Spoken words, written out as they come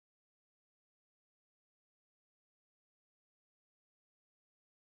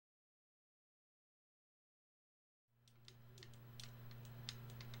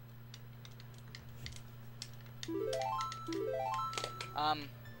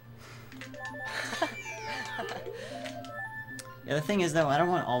Yeah, the thing is though, I don't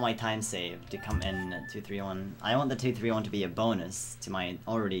want all my time saved to come in at 231. I want the 231 to be a bonus to my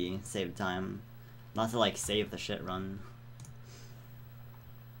already saved time. Not to like save the shit run.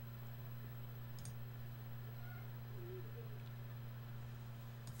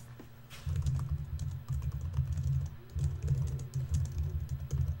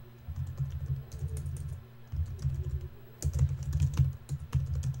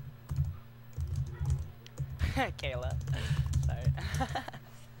 Kayla. Sorry.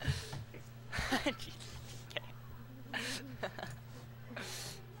 Jesus.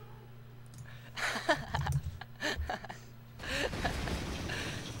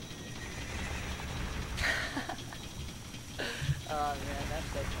 Oh man, that's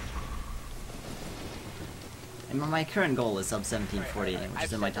so funny. And my current goal is sub 1740, which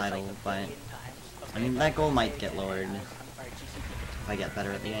is in my title, but I mean that goal might get lowered if I get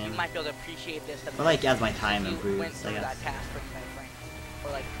better at the game. You might be able to appreciate this. But like as my time improves, I guess. That task for frames,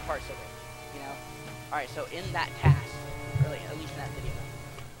 or like parts of it, you know. All right, so in that task, or like, at least in that video,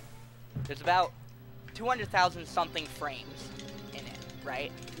 there's about 200,000 something frames in it,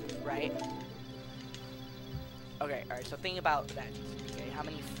 right? Right. Okay. All right. So think about that. Okay, how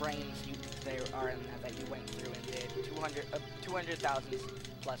many frames there are in that you went through and did 200,000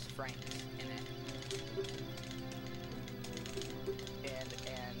 plus frames in it.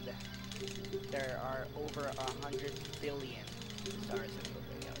 And there are over 100 billion stars in the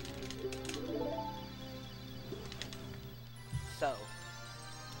video. So,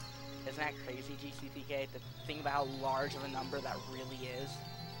 isn't that crazy, GCTK? To think about how large of a number that really is.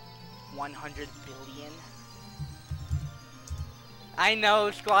 100 billion. I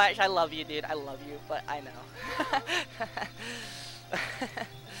know, Squash, I love you, dude. I love you, but I know.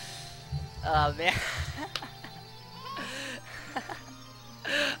 Oh, man.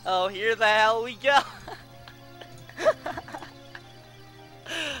 Oh, here the hell we go.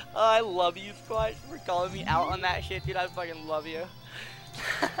 Oh, I love you, Squash, for calling me out on that shit, dude. I fucking love you.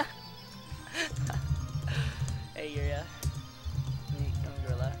 Hey, Yuria. Come,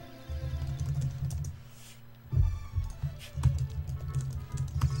 Gorilla.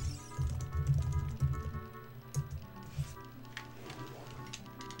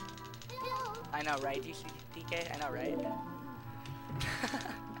 I know, right, DK? I know, right?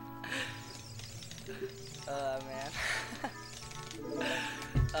 Man.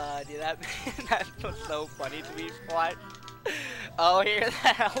 Dude, that was so funny to me, Squat. Oh, here the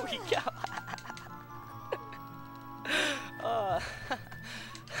hell we go.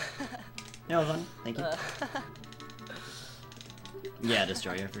 Yeah, well done. Thank you. Yeah,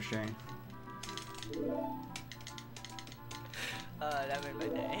 Destroyer for sure. That made my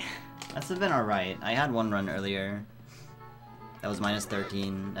day. That's been alright. I had one run earlier. That was minus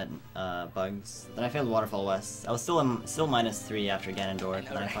 13 at bugs. Then I failed Waterfall West. I was still minus 3 after Ganondorf, and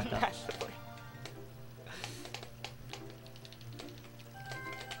then I fucked up.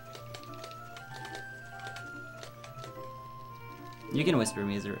 You can whisper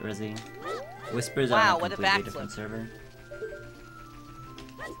me, Rizzy. Whispers are on a completely different server.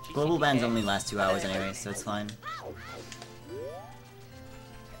 Global bans only last 2 hours anyway, so it's fine.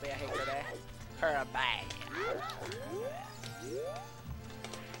 Wait, I hate today. Her bang.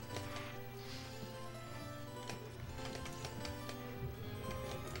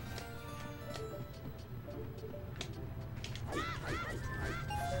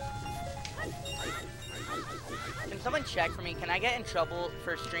 Can someone check for me? Can I get in trouble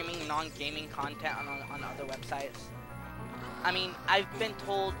for streaming non-gaming content on other websites? I mean, I've been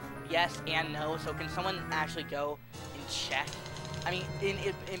told yes and no, so can someone actually go and check? I mean,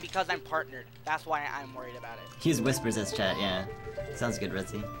 because I'm partnered. That's why I'm worried about it. Use whispers as chat, yeah. Sounds good,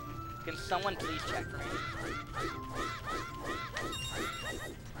 Rizzy. Can someone please check for me?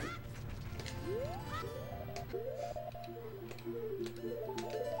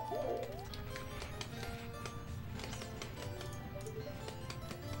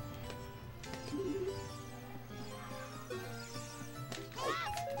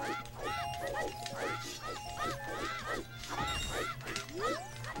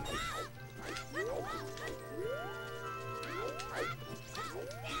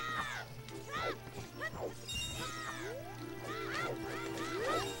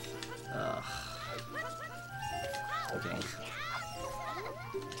 Okay.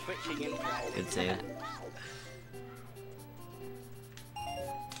 Twitching in drive. Good save.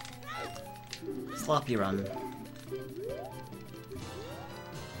 Sloppy run.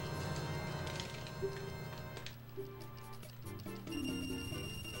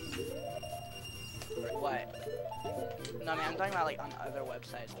 What? No, I mean, I'm talking about like on other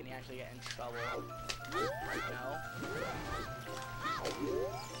websites. Can you actually get in trouble? No.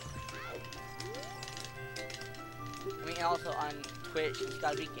 I mean, also on Twitch, it's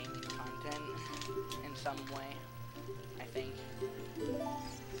gotta be gaming content in some way, I think.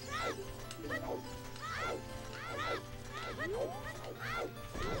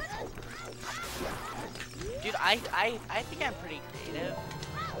 Dude, I think I'm pretty creative.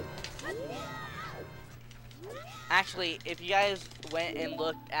 Actually, if you guys went and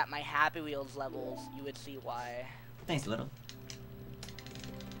looked at my Happy Wheels levels, you would see why. Thanks, Little.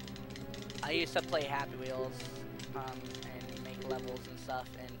 I used to play Happy Wheels, and make levels and stuff,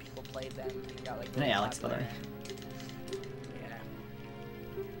 and people played them and got like really Hey, Alex, by the popular.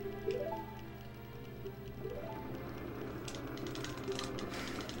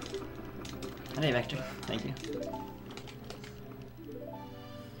 way. Hey, Vector. Thank you.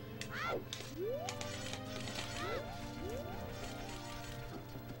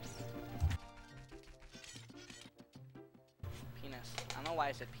 Penis. I don't know why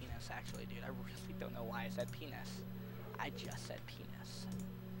I said penis, actually, dude. I really don't know why I said penis. I just said penis.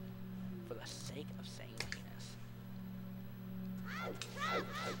 For the sake of saying penis.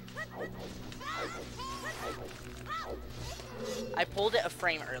 I pulled it a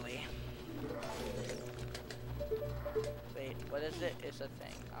frame early. Wait, what is it? It's a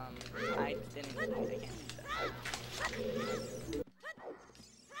thing. I didn't. I can't do that.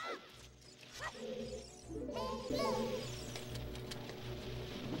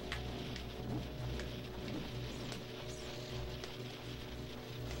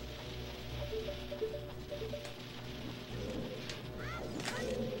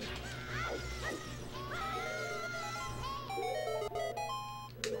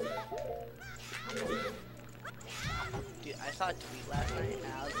 Dude, I saw a tweet last night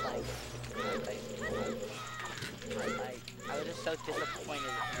and I was like, I was just so disappointed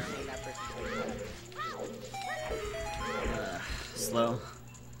in seeing that person tweet that. Slow.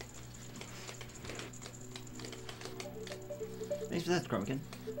 Thanks for that, Chromkin.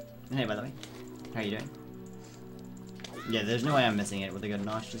 And hey, by the way, how are you doing? Yeah, there's no way I'm missing it with a good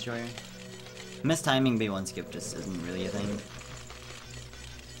notch destroyer. Mistiming B1 skip just isn't really a thing.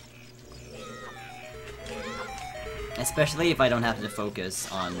 Especially if I don't have to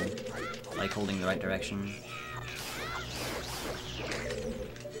focus on, like, holding the right direction.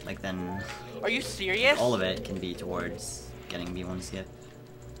 Like, then... Are you serious? All of it can be towards getting B1 skip.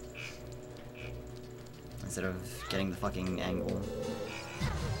 Instead of getting the fucking angle.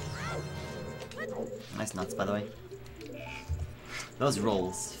 Nice nuts, by the way. Those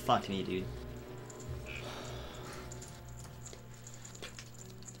rolls. Fuck me, dude.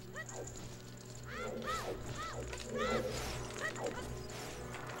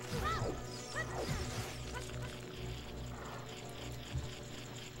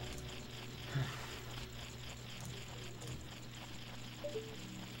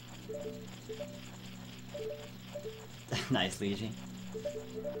 Nice, Luigi.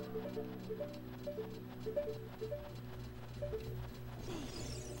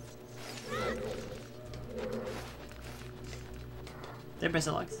 There,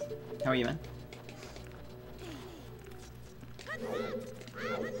 Bristlelogs. How are you, man?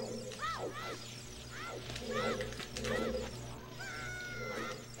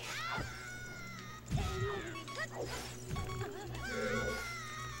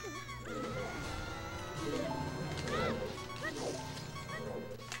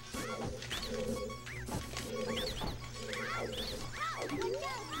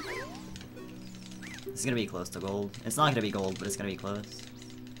 It's gonna be close to gold. It's not gonna be gold, but it's gonna be close.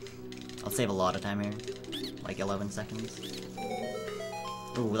 I'll save a lot of time here. Like 11 seconds.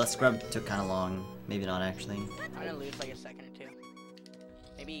 Ooh, that scrub took kinda long. Maybe not actually. I'm gonna lose like a second or two.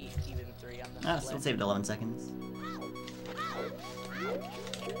 Maybe even 3 on the Ah, split. still saved 11 seconds.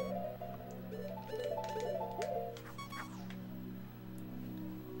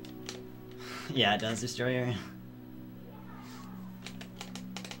 Yeah, it does, Destroyer.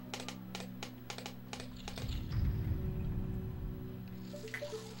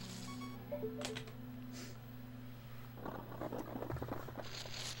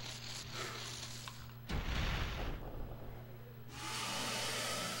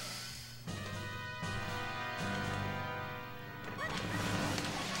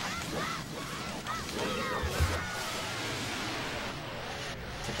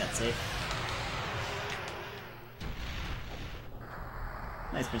 Took that safe.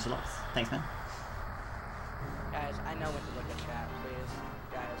 Nice, Prince of Locks. Thanks, man. Guys, I know when to look at chat, please.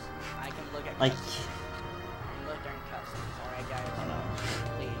 Guys, I can look at Like, customs. I can look during customs, alright guys? I don't know.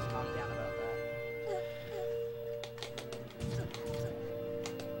 Please calm down about that.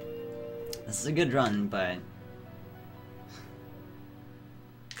 This is a good run, but...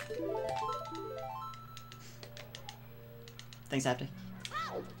 Thanks, Haptic.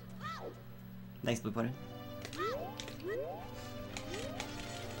 Thanks, Blue Pudding.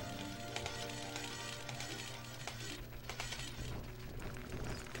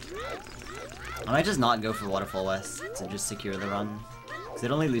 I might just not go for Waterfall West to just secure the run. Because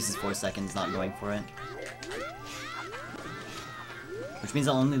it only loses 4 seconds not going for it. Which means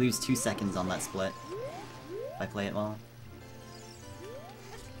I'll only lose 2 seconds on that split. If I play it well.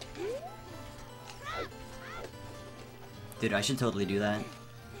 Dude, I should totally do that.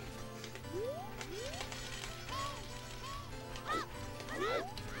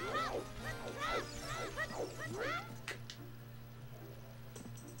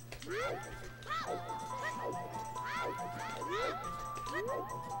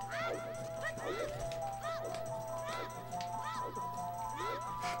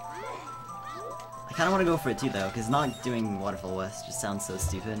 I kinda wanna go for it too though, because not doing Waterfall West just sounds so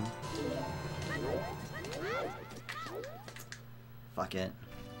stupid. Fuck it.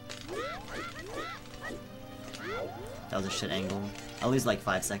 That was a shit angle. I'll lose like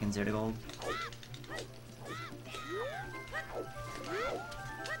 5 seconds here to gold.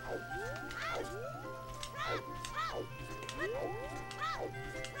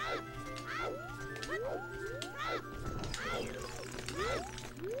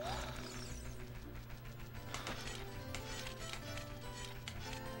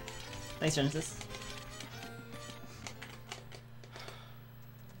 Thanks, Genesis.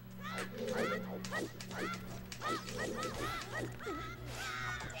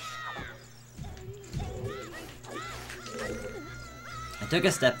 I took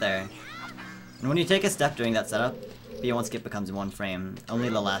a step there. And when you take a step during that setup, B1 skip becomes 1 frame. Only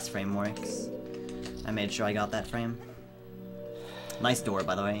the last frame works. I made sure I got that frame. Nice door,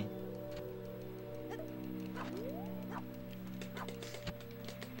 by the way.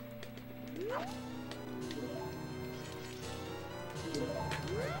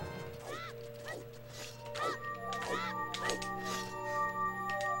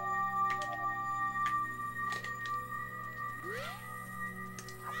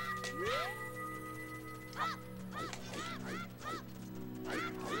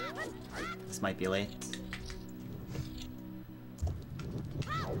 This might be late.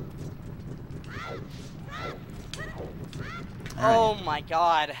 Oh my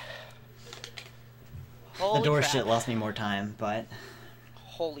god. Holy the door crap. shit lost me more time, but...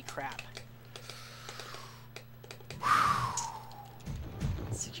 Holy crap.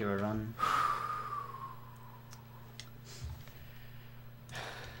 Secure a run.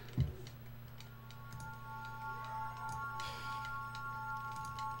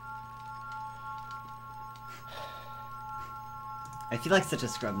 I feel like such a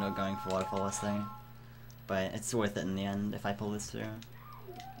scrub no going for Waterfall West there. But it's worth it in the end if I pull this through. And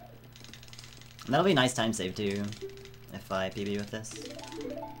that'll be a nice time save too, if I PB with this.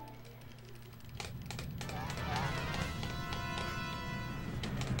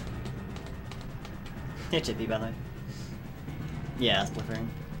 Yeah, Chippy, by the way. Yeah, Spliffering.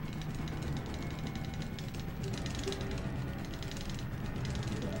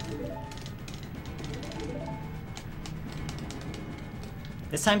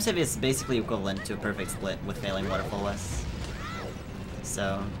 This time save is basically equivalent to a perfect split with failing Waterfall West.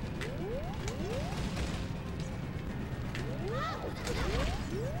 So...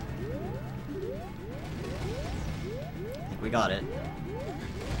 I think we got it.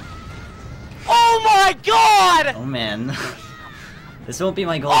 Oh my god! Oh man. This won't be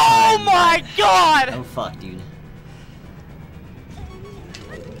my goal Oh time. my god! Oh fuck, dude.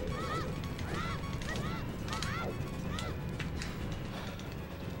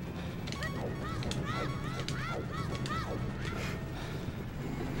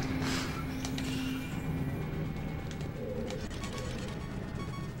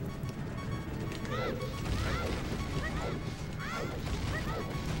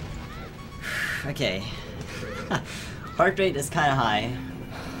 Okay. Heart rate is kinda high.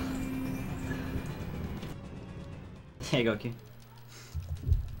 Hey, Goku.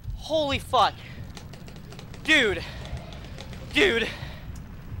 Holy fuck. Dude. Dude.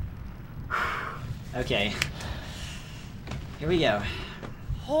 Okay. Here we go.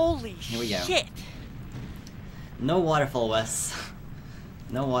 Holy Here we go. shit. No Waterfall West.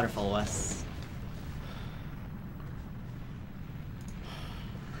 No Waterfall West.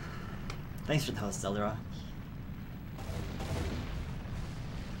 Thanks for the host, Eldora.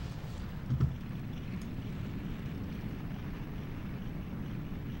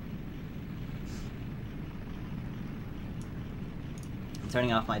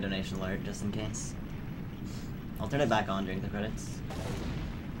 turning off my donation alert just in case. I'll turn it back on during the credits.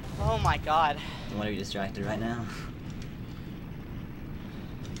 Oh my god. Don't want to be distracted right now.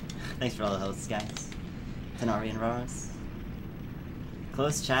 Thanks for all the hosts, guys. Tenari and Roros.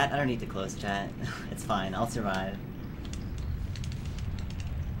 Close chat? I don't need to close chat. It's fine, I'll survive.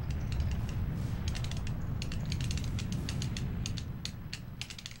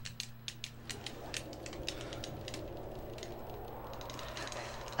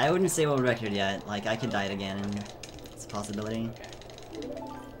 I wouldn't say world record yet, like I could die again and it's a possibility.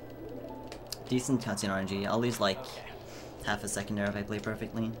 Decent cutscene RNG. I'll lose like half a second there if I play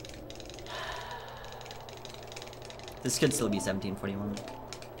perfectly. This could still be 1741.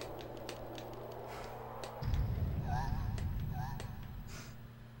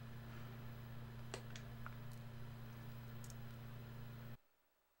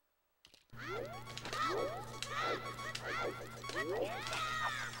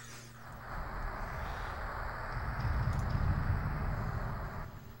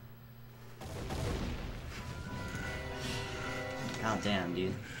 God damn,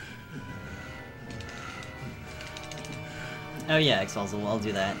 dude. Oh yeah, X-Files, I'll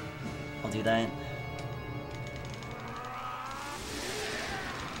do that. I'll do that.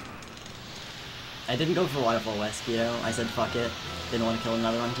 I didn't go for Waterfall West, Keto. I said fuck it. Didn't want to kill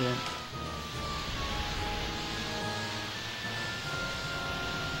another one too.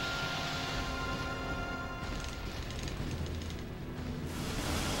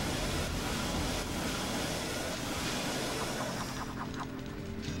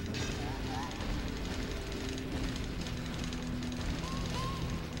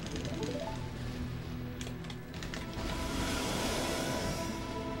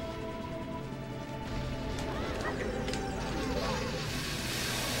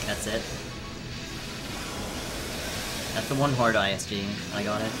 That's it. That's the one hard ISG. I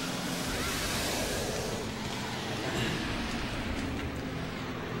got it.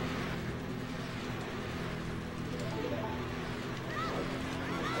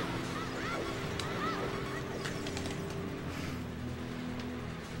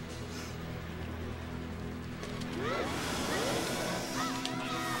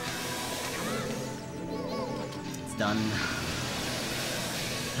 It's done.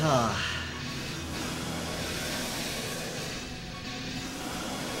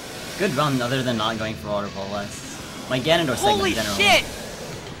 Good run, other than not going for Waterfall West. My Ganondorf segment in general. Holy shit!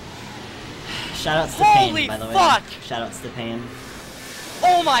 Shoutouts to Holy Pain, by the way. fuck! Shoutouts to Pain.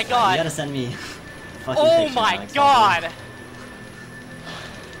 Oh my god! You gotta send me fucking Oh picture my now, X-Files. god!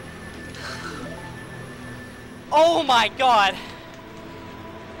 Oh my god!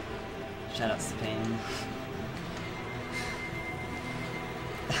 Shoutouts to Pain.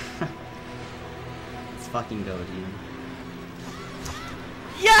 Let's fucking go, dude.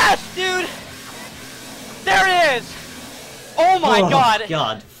 Yes, dude! There it is! Oh my god!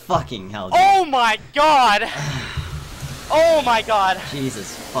 God, fucking hell, dude. Oh my god! Oh my god!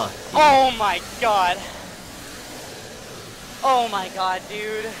 Jesus fuck, dude. Oh my god! Oh my god,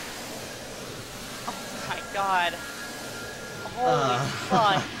 dude! Oh my god! Holy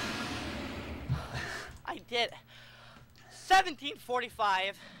fuck! I did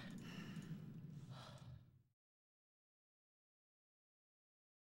 1745.